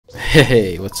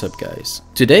Hey, what's up guys?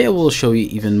 Today I will show you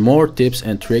even more tips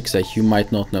and tricks that you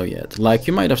might not know yet. Like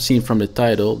you might have seen from the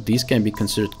title, these can be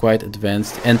considered quite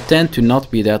advanced and tend to not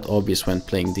be that obvious when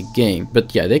playing the game.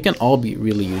 But yeah, they can all be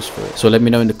really useful. So let me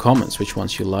know in the comments which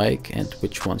ones you like and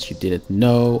which ones you didn't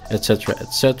know, etc,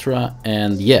 etc.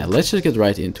 And yeah, let's just get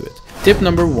right into it. Tip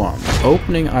number 1.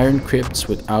 Opening iron crypts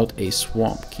without a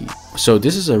swamp key. So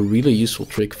this is a really useful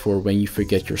trick for when you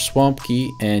forget your swamp key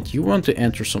and you want to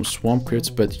enter some swamp crypts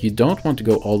but you don't want to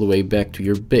go all the way back to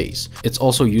your base. It's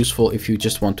also useful if you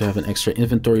just want to have an extra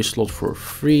inventory slot for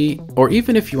free, or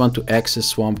even if you want to access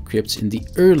swamp crypts in the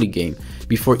early game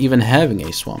before even having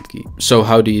a swamp key. So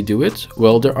how do you do it?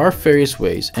 Well, there are various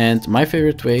ways, and my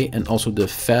favorite way and also the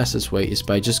fastest way is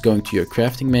by just going to your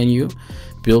crafting menu,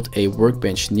 build a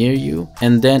workbench near you,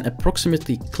 and then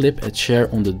approximately clip a chair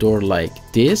on the door like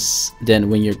this.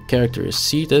 Then when your character is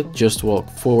seated, just walk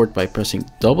forward by pressing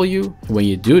W. When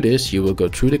you do this, you will go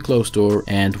through the closed door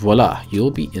and voila, you'll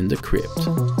be in the crypt.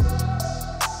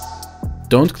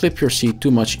 Don't clip your seat too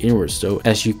much inwards though,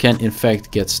 as you can in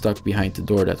fact get stuck behind the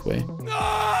door that way.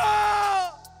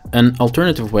 An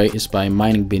alternative way is by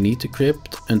mining beneath the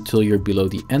crypt until you're below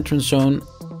the entrance zone.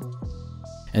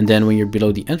 And then when you're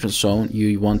below the entrance zone,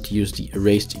 you want to use the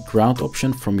erase the ground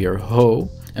option from your hoe.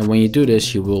 And when you do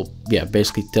this, you will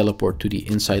basically teleport to the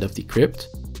inside of the crypt.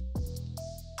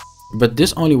 But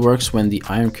this only works when the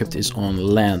iron crypt is on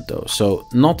land though, so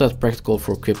not that practical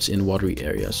for crypts in watery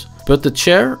areas. But the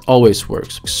chair always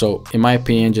works, so in my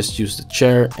opinion just use the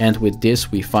chair, and with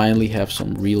this we finally have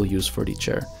some real use for the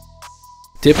chair.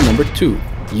 Tip number 2.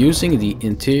 Using the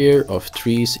interior of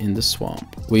trees in the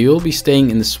swamp. We will be staying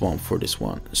in the swamp for this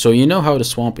one. So you know how the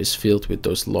swamp is filled with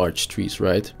those large trees,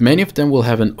 right? Many of them will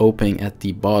have an opening at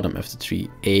the bottom of the tree,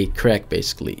 a crack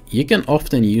basically. You can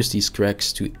often use these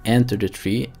cracks to enter the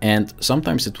tree, and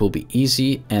sometimes it will be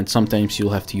easy and sometimes you'll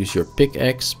have to use your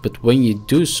pickaxe, but when you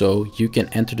do so, you can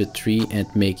enter the tree and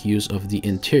make use of the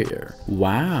interior.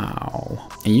 Wow!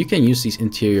 And you can use these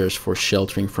interiors for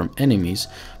sheltering from enemies,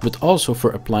 but also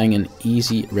for applying an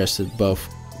easy rested buff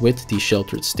with the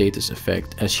sheltered status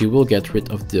effect, as you will get rid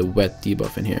of the wet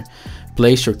debuff in here.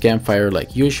 Place your campfire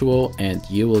like usual and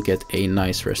you will get a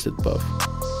nice rested buff.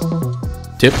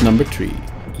 Tip number 3.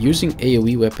 Using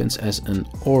AoE weapons as an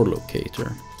ore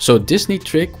locator. So this neat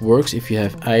trick works if you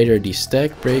have either the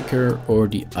stack breaker or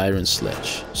the iron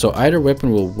sledge. So either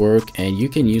weapon will work and you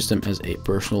can use them as a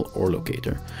personal ore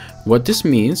locator. What this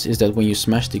means is that when you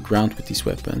smash the ground with these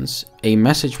weapons, a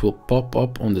message will pop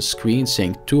up on the screen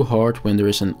saying too hard when there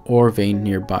is an ore vein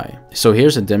nearby. So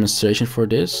here's a demonstration for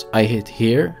this. I hit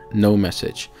here, no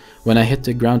message. When I hit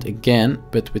the ground again,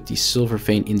 but with the silver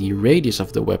vein in the radius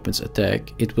of the weapon's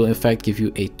attack, it will in fact give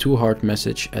you a too hard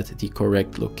message at the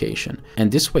correct location.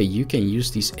 And this way you can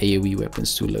use these AoE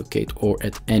weapons to locate ore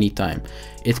at any time.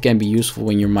 It can be useful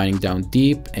when you're mining down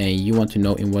deep and you want to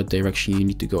know in what direction you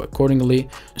need to go accordingly.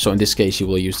 So in this case you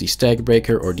will use the stack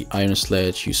breaker or the iron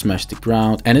sledge, you smash the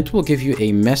ground, and it will give you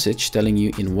a message telling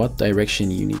you in what direction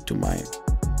you need to mine.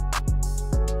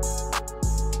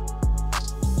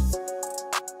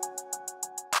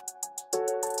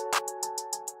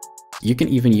 You can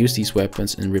even use these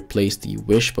weapons and replace the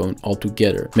wishbone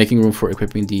altogether, making room for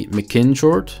equipping the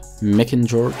Mekinjord,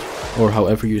 or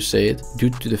however you say it.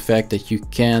 Due to the fact that you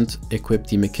can't equip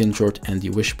the Mekinjord and the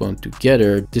wishbone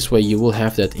together, this way you will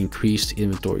have that increased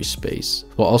inventory space,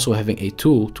 while also having a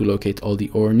tool to locate all the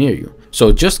ore near you.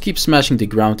 So just keep smashing the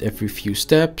ground every few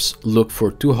steps, look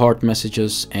for too hard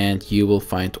messages, and you will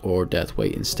find ore that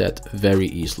way instead very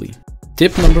easily.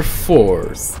 Tip number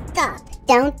 4. Stop,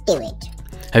 don't do it.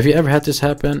 Have you ever had this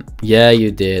happen? Yeah, you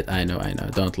did. I know.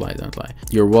 Don't lie.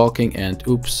 You're walking and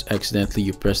oops, accidentally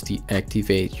you press the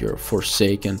activate your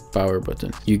Forsaken power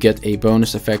button. You get a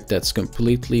bonus effect that's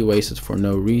completely wasted for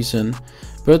no reason.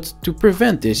 But to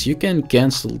prevent this, you can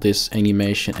cancel this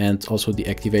animation and also the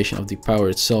activation of the power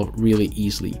itself really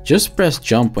easily. Just press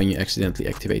jump when you accidentally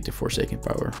activate the Forsaken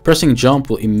power. Pressing jump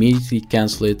will immediately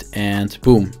cancel it and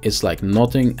boom, it's like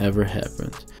nothing ever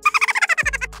happened.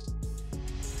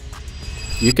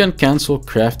 You can cancel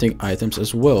crafting items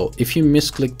as well. If you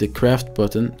misclick the craft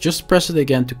button, just press it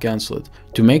again to cancel it.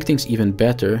 To make things even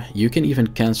better, you can even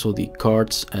cancel the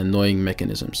card's annoying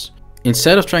mechanisms.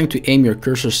 Instead of trying to aim your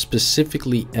cursor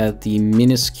specifically at the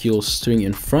minuscule string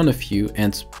in front of you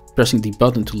and pressing the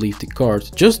button to leave the card,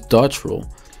 just dodge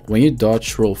roll. When you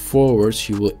dodge roll forwards,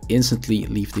 you will instantly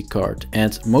leave the card,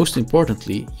 and most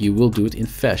importantly, you will do it in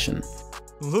fashion.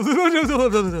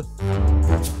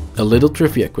 A little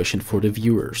trivia question for the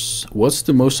viewers. What's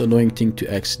the most annoying thing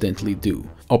to accidentally do?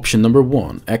 Option number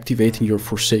 1, activating your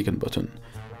Forsaken button.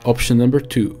 Option number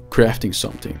 2, crafting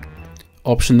something.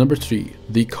 Option number 3,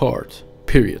 the cart,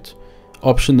 period.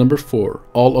 Option number 4,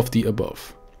 all of the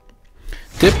above.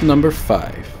 Tip number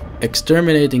 5,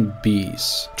 exterminating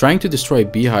bees. Trying to destroy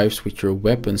beehives with your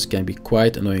weapons can be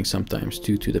quite annoying sometimes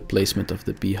due to the placement of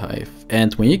the beehive.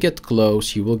 And when you get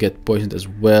close, you will get poisoned as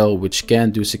well, which can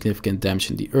do significant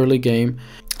damage in the early game.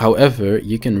 However,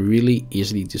 you can really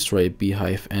easily destroy a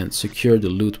beehive and secure the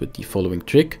loot with the following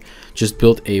trick. Just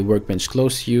build a workbench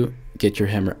close to you, get your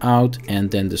hammer out, and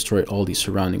then destroy all the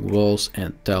surrounding walls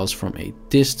and tiles from a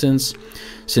distance.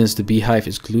 Since the beehive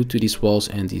is glued to these walls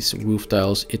and these roof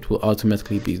tiles, it will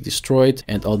automatically be destroyed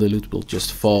and all the loot will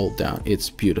just fall down. It's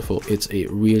beautiful. It's a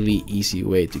really easy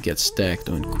way to get stacked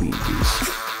on queen bees.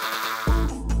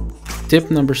 Tip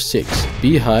number 6,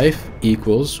 beehive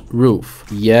equals roof.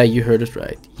 Yeah, you heard it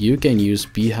right. You can use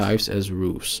beehives as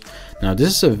roofs. Now this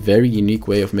is a very unique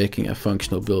way of making a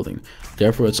functional building.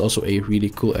 Therefore it's also a really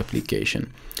cool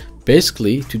application.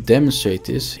 Basically, to demonstrate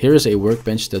this, here is a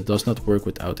workbench that does not work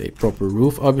without a proper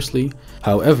roof, obviously.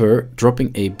 However,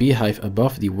 dropping a beehive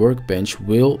above the workbench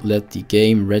will let the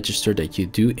game register that you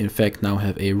do in fact now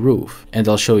have a roof. And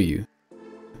I'll show you.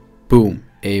 Boom.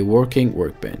 A working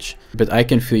workbench. But I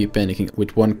can feel you panicking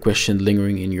with one question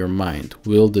lingering in your mind.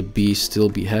 Will the bees still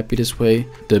be happy this way?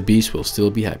 The bees will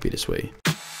still be happy this way.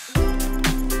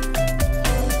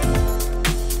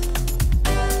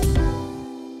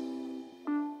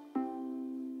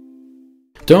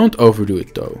 Don't overdo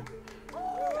it though.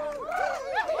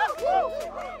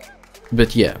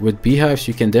 But yeah, with beehives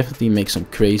you can definitely make some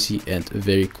crazy and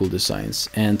very cool designs,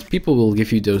 and people will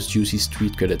give you those juicy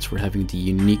street credits for having the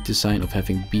unique design of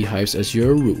having beehives as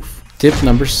your roof. Tip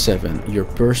number 7, your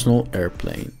personal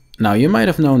airplane. Now you might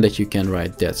have known that you can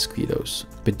ride dead squiddos,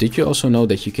 but did you also know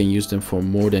that you can use them for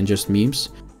more than just memes?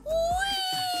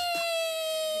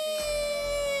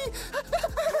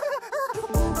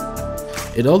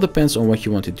 It all depends on what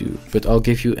you want to do, but I'll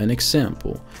give you an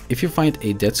example. If you find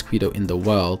a dead squiddo in the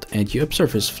wild and you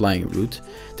observe his flying route,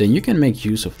 then you can make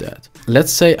use of that.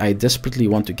 Let's say I desperately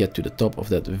want to get to the top of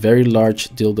that very large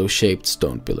dildo shaped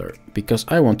stone pillar, because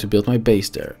I want to build my base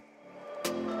there.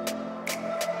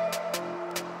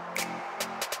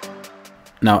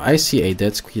 Now I see a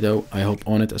dead squiddo, I hop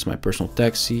on it as my personal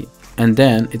taxi, and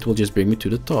then it will just bring me to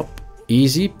the top.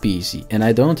 Easy peasy, and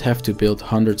I don't have to build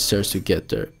 100 stairs to get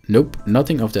there. Nope,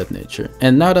 nothing of that nature.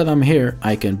 And now that I'm here,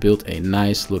 I can build a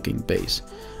nice looking base.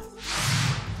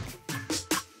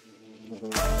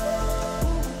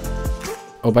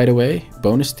 Oh, by the way,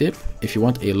 bonus tip, if you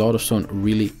want a lot of stone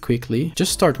really quickly,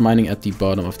 just start mining at the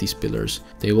bottom of these pillars.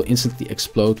 They will instantly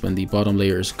explode when the bottom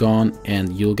layer is gone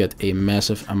and you'll get a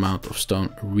massive amount of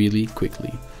stone really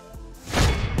quickly.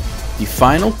 The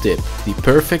final tip, the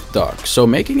perfect dock. So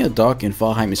making a dock in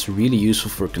Valheim is really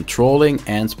useful for controlling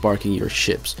and parking your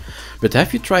ships. But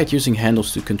have you tried using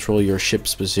handles to control your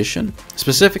ship's position?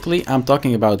 Specifically, I'm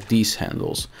talking about these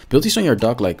handles. Build these on your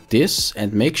dock like this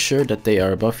and make sure that they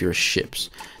are above your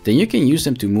ships. Then you can use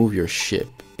them to move your ship.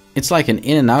 It's like an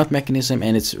in and out mechanism,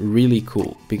 and it's really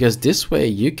cool because this way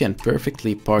you can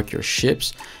perfectly park your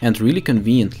ships and really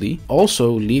conveniently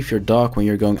also leave your dock when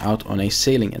you're going out on a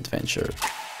sailing adventure.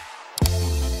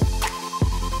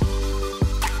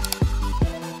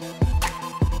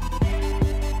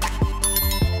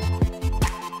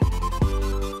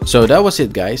 So that was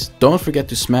it guys, don't forget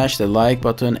to smash the like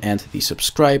button and the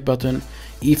subscribe button.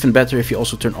 Even better if you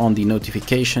also turn on the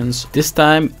notifications. This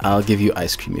time I'll give you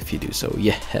ice cream if you do so,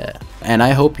 yeah. And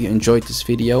I hope you enjoyed this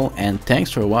video and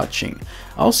thanks for watching.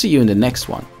 I'll see you in the next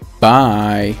one.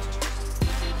 Bye!